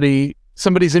somebody's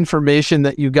information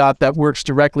that you got that works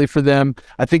directly for them.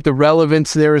 I think the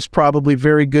relevance there is probably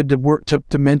very good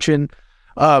to mention.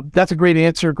 That's a great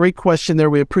answer. Great question there.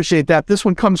 We appreciate that. This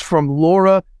one comes from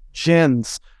Laura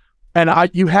Jens. And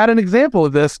you had an example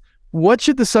of this. What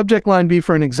should the subject line be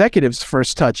for an executive's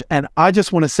first touch? And I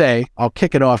just want to say, I'll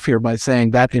kick it off here by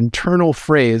saying that internal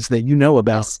phrase that you know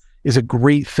about is a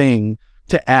great thing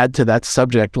to add to that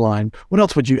subject line. What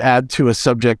else would you add to a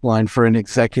subject line for an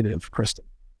executive, Kristen?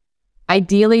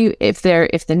 Ideally, if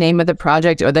the name of the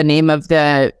project or the name of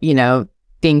the,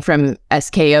 thing from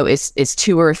SKO is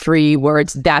 2 or 3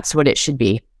 words, that's what it should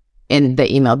be in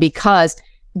the email, because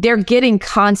they're getting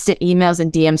constant emails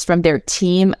and DMs from their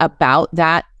team about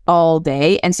that all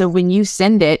day. And so when you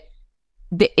send it,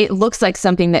 it looks like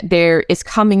something that is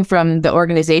coming from the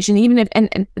organization, even if,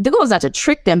 and the goal is not to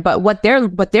trick them, but what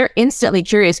they're instantly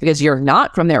curious because you're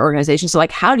not from their organization. So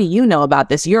like, how do you know about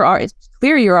this? It's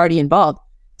clear you're already involved.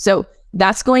 So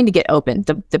that's going to get open.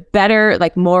 The better,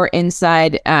 like more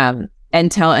inside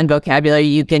intel and vocabulary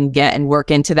you can get and work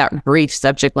into that brief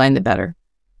subject line, the better.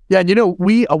 Yeah, and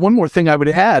one more thing I would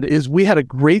add is we had a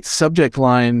great subject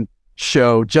line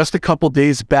show just a couple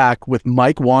days back with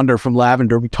Mike Wander from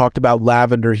Lavender. We talked about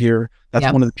Lavender here.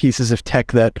 That's one of the pieces of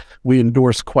tech that we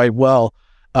endorse quite well.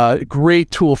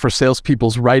 Great tool for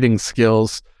salespeople's writing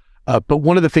skills. But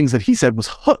one of the things that he said was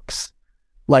hooks,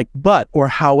 like but or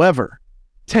however,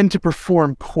 tend to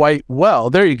perform quite well.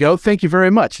 There you go. Thank you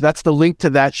very much. That's the link to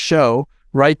that show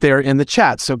right there in the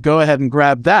chat. So go ahead and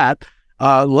grab that.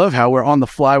 Love how we're on the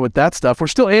fly with that stuff. We're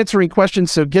still answering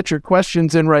questions, so get your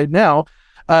questions in right now.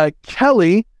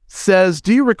 Kelly says,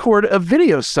 do you record a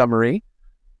video summary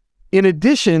in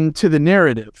addition to the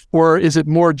narrative? Or is it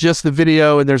more just the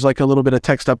video and there's like a little bit of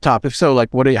text up top? If so, like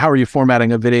how are you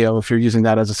formatting a video if you're using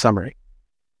that as a summary?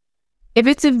 If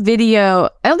it's a video,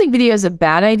 I don't think video is a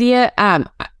bad idea.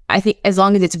 I think as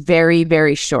long as it's very,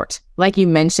 very short. Like you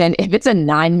mentioned, if it's a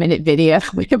 9-minute video,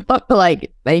 we can put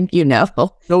like, thank you, no.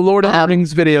 No Lord of the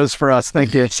Rings videos for us.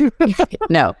 Thank you.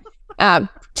 No.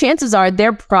 Chances are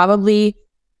they're probably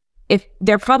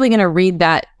going to read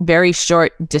that very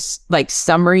short, just like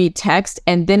summary text.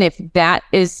 And then if that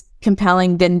is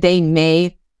compelling, then they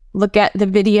may look at the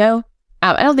video.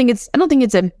 I don't think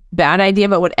it's a bad idea,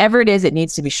 but whatever it is, it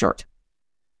needs to be short.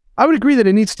 I would agree that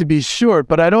it needs to be short,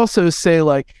 but I'd also say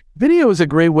like video is a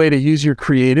great way to use your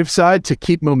creative side to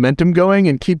keep momentum going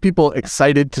and keep people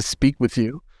excited to speak with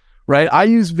you, right? I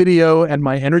use video and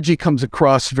my energy comes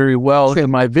across very well in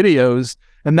my videos.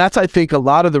 And that's, I think, a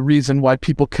lot of the reason why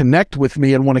people connect with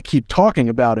me and want to keep talking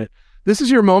about it. This is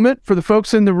your moment for the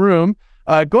folks in the room.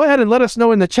 Go ahead and let us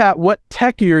know in the chat what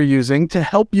tech you're using to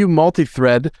help you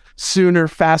multi-thread sooner,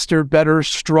 faster, better,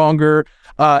 stronger.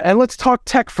 And let's talk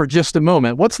tech for just a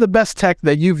moment. What's the best tech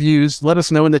that you've used? Let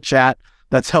us know in the chat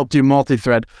that's helped you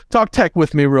multi-thread. Talk tech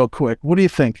with me real quick. What do you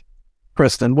think,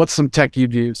 Kristen? What's some tech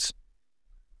you'd use?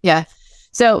 Yeah.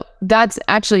 So that's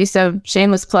actually,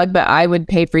 shameless plug, but I would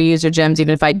pay for UserGems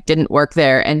even if I didn't work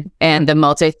there. And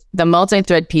the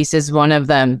multi-thread piece is one of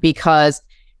them, because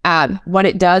what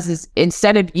it does is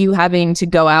instead of you having to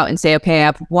go out and say, okay, I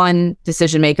have one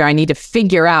decision maker, I need to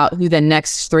figure out who the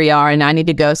next 3 are, and I need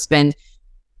to go spend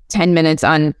 10 minutes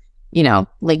on,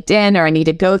 LinkedIn, or I need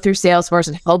to go through Salesforce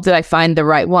and hope that I find the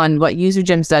right one. What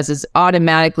UserGems does is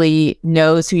automatically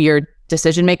knows who your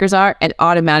decision makers are and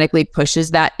automatically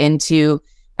pushes that into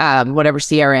whatever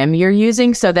CRM you're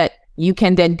using, so that you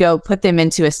can then go put them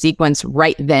into a sequence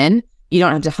right then. You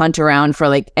don't have to hunt around for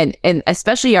and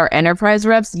especially our enterprise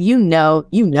reps, you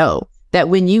know that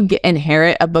when you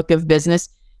inherit a book of business,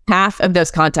 half of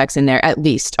those contacts in there at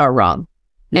least are wrong.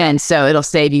 And so it'll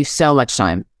save you so much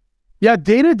time. Yeah,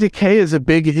 data decay is a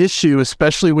big issue,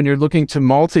 especially when you're looking to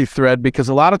multi-thread, because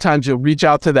a lot of times you'll reach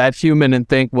out to that human and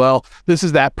think, well, this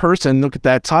is that person, look at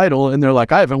that title. And they're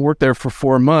like, I haven't worked there for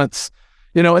 4 months.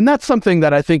 And that's something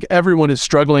that I think everyone is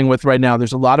struggling with right now.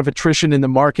 There's a lot of attrition in the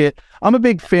market. I'm a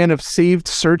big fan of saved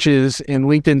searches in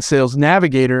LinkedIn Sales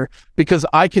Navigator, because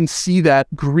I can see that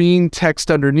green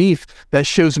text underneath that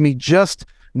shows me just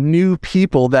new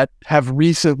people that have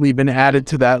recently been added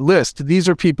to that list. These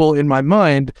are people in my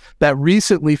mind that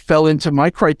recently fell into my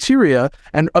criteria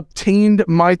and obtained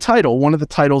my title, one of the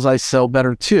titles I sell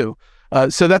better too.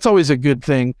 So that's always a good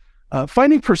thing.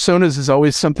 Finding personas is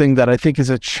always something that I think is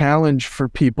a challenge for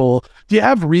people. Do you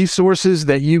have resources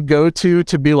that you go to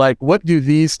be like, what do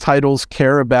these titles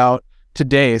care about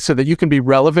today, so that you can be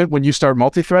relevant when you start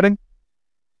multi-threading?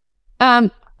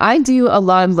 I do a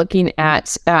lot of looking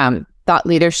at thought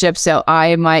leadership. So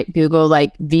I might Google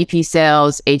like VP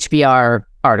sales, HBR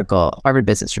article, Harvard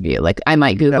Business Review. Like I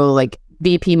might Google like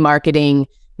VP marketing,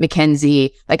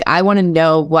 McKinsey. Like I want to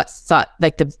know what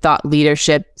the thought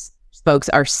leadership folks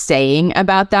are saying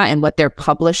about that and what they're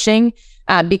publishing.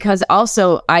 Because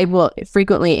also I will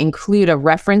frequently include a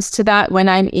reference to that when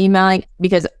I'm emailing,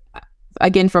 because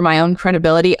again, for my own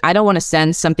credibility, I don't want to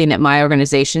send something that my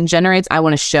organization generates. I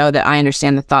want to show that I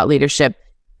understand the thought leadership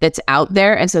that's out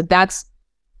there. And so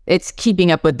it's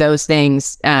keeping up with those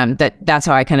things. That's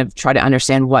how I kind of try to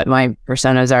understand what my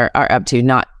personas are up to,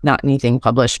 not anything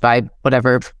published by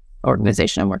whatever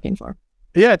organization I'm working for.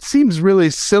 Yeah, it seems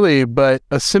really silly, but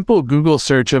a simple Google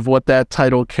search of what that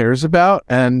title cares about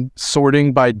and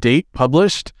sorting by date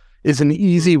published is an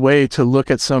easy way to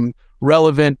look at some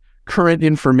relevant current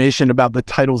information about the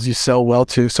titles you sell well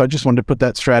to. So I just wanted to put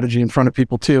that strategy in front of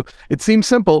people too. It seems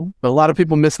simple, but a lot of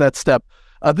people miss that step.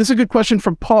 This is a good question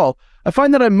from Paul. I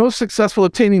find that I'm most successful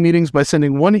obtaining meetings by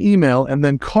sending one email and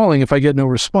then calling if I get no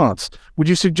response. Would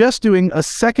you suggest doing a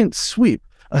second sweep,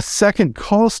 a second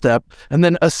call step, and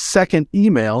then a second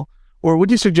email? Or would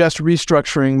you suggest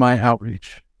restructuring my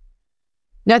outreach?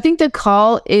 No, I think the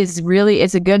call is really,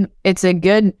 it's a good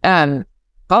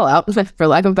call out, for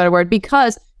lack of a better word,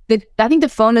 because I think the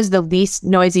phone is the least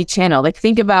noisy channel. Like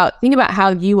think about how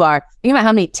you are. Think about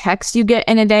how many texts you get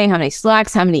in a day, how many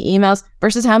Slacks, how many emails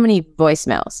versus how many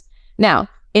voicemails. Now,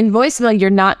 in voicemail,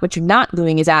 what you're not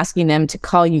doing is asking them to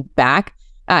call you back.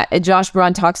 Josh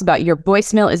Braun talks about your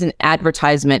voicemail is an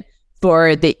advertisement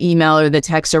for the email or the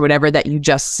text or whatever that you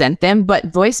just sent them.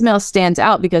 But voicemail stands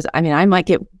out because I might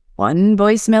get one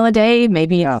voicemail a day,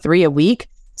 maybe 3 a week.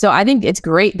 So I think it's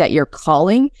great that you're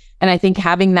calling. And I think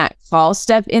having that call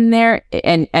step in there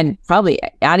and probably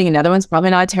adding another one's probably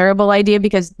not a terrible idea,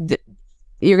 because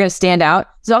you're going to stand out.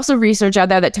 There's also research out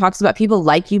there that talks about people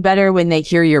like you better when they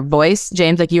hear your voice.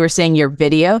 James, like you were saying, your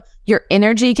video, your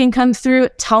energy can come through.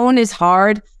 Tone is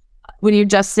hard. when you're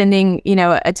just sending,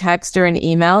 a text or an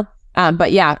email.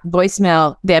 But yeah,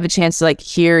 voicemail, they have a chance to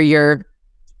hear you,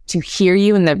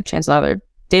 and the chance a lot of their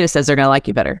data says they're going to like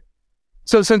you better.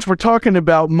 So since we're talking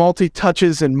about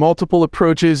multi-touches and multiple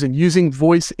approaches and using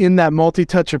voice in that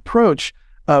multi-touch approach,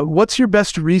 what's your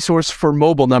best resource for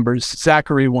mobile numbers?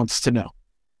 Zachary wants to know.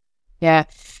 Yeah,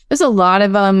 there's a lot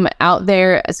of them out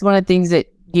there. It's one of the things that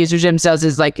UserGems does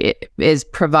is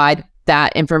provide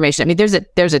that information. I mean,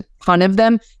 there's a ton of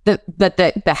them.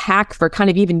 The hack for kind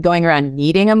of even going around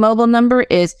needing a mobile number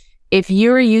is if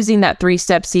you're using that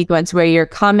 3-step sequence where you're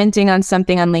commenting on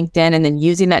something on LinkedIn and then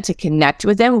using that to connect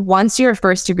with them, once you're a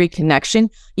first degree connection,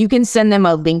 you can send them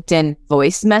a LinkedIn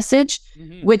voice message,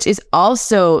 which is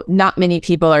also not many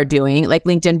people are doing, like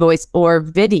LinkedIn voice or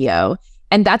video.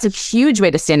 And that's a huge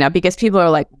way to stand out because people are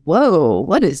like, whoa,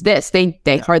 what is this? They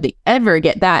hardly ever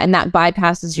get that. And that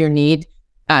bypasses your need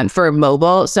for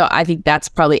mobile. So I think that's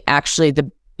probably actually the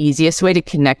easiest way to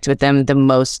connect with them the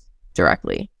most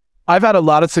directly. I've had a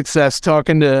lot of success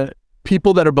talking to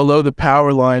people that are below the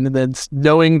power line and then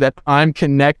knowing that I'm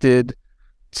connected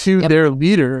to their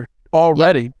leader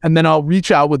already. Yep. And then I'll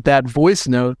reach out with that voice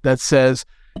note that says,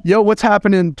 yo, what's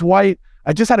happening, Dwight?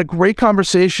 I just had a great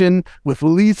conversation with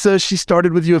Lisa. She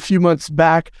started with you a few months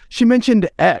back. She mentioned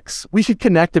X. We should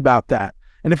connect about that.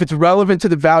 And if it's relevant to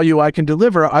the value I can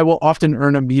deliver, I will often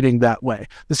earn a meeting that way.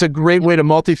 This is a great way to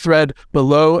multi-thread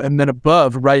below and then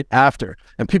above right after.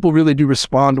 And people really do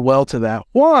respond well to that.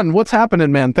 Juan, what's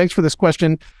happening, man? Thanks for this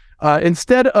question.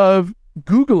 Instead of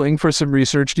Googling for some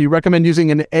research, do you recommend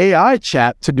using an AI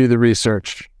chat to do the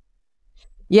research?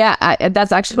 Yeah,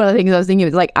 that's actually one of the things I was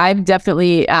thinking. I've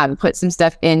definitely put some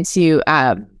stuff into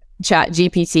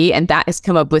ChatGPT, and that has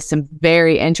come up with some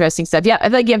very interesting stuff. Yeah, I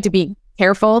feel like you have to be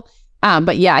careful.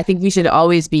 But yeah, I think we should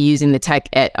always be using the tech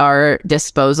at our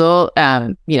disposal,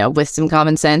 with some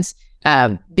common sense.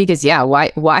 Because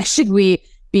why should we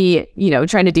be,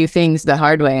 trying to do things the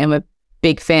hard way? I'm a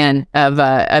big fan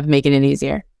of making it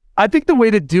easier. I think the way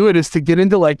to do it is to get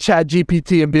into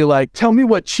ChatGPT and be like, tell me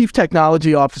what chief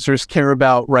technology officers care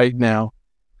about right now.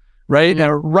 Right? Now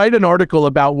write an article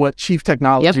about what chief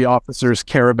technology officers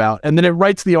care about. And then it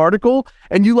writes the article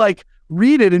and you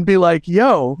read it and be like,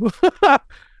 yo,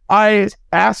 I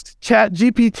asked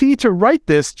ChatGPT to write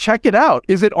this. Check it out.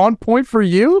 Is it on point for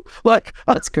you?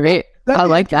 That's great. I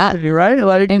like that. Right?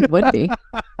 It would be.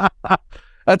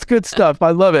 That's good stuff. I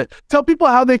love it. Tell people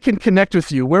how they can connect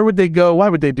with you. Where would they go? Why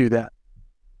would they do that?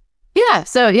 Yeah.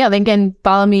 So they can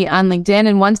follow me on LinkedIn.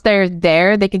 And once they're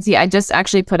there, they can see I just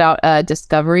actually put out a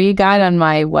discovery guide on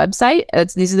my website.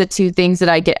 These are the two things that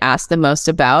I get asked the most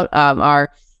about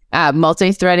are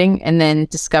multi-threading and then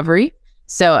discovery.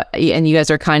 So, and you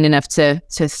guys are kind enough to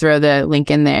throw the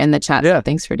link in there in the chat. Yeah. So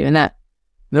thanks for doing that.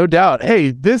 No doubt.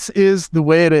 Hey, this is the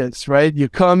way it is, right? You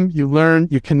come, you learn,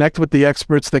 you connect with the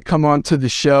experts that come on to the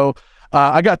show.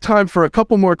 I got time for a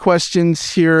couple more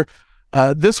questions here.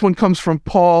 This one comes from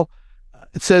Paul.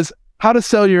 It says, how to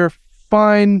sell your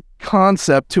fine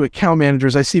concept to account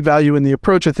managers. I see value in the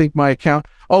approach. I think my account...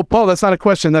 Oh, Paul, that's not a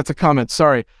question. That's a comment.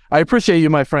 Sorry. I appreciate you,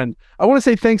 my friend. I want to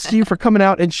say thanks to you for coming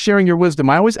out and sharing your wisdom.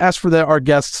 I always ask for our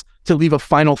guests to leave a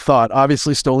final thought,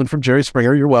 obviously stolen from Jerry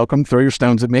Springer. You're welcome. Throw your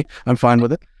stones at me. I'm fine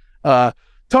with it.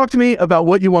 Talk to me about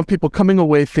what you want people coming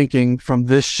away thinking from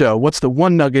this show. What's the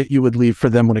one nugget you would leave for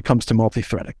them when it comes to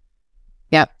multi-threading?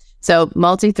 Yeah. So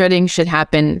multi-threading should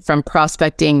happen from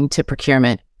prospecting to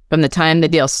procurement. From the time the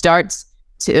deal starts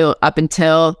to up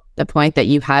until the point that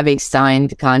you have a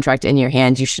signed contract in your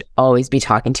hands, you should always be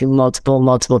talking to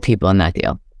multiple people in that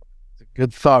deal.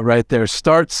 Good thought right there.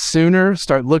 Start sooner.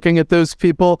 Start looking at those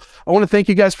people. I want to thank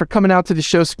you guys for coming out to the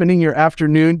show, spending your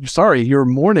your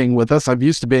morning with us. I'm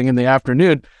used to being in the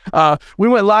afternoon. We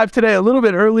went live today a little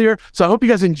bit earlier, so I hope you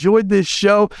guys enjoyed this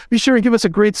show. Be sure and give us a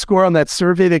great score on that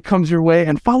survey that comes your way,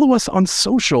 and follow us on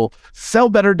social,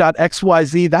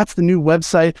 sellbetter.xyz. That's the new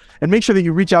website. And make sure that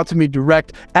you reach out to me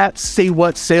direct at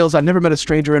SayWhatSales. I've never met a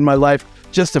stranger in my life,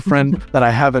 just a friend that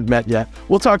I haven't met yet.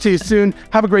 We'll talk to you soon.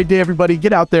 Have a great day, everybody.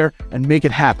 Get out there and make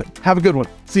it happen. Have a good one.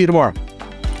 See you tomorrow.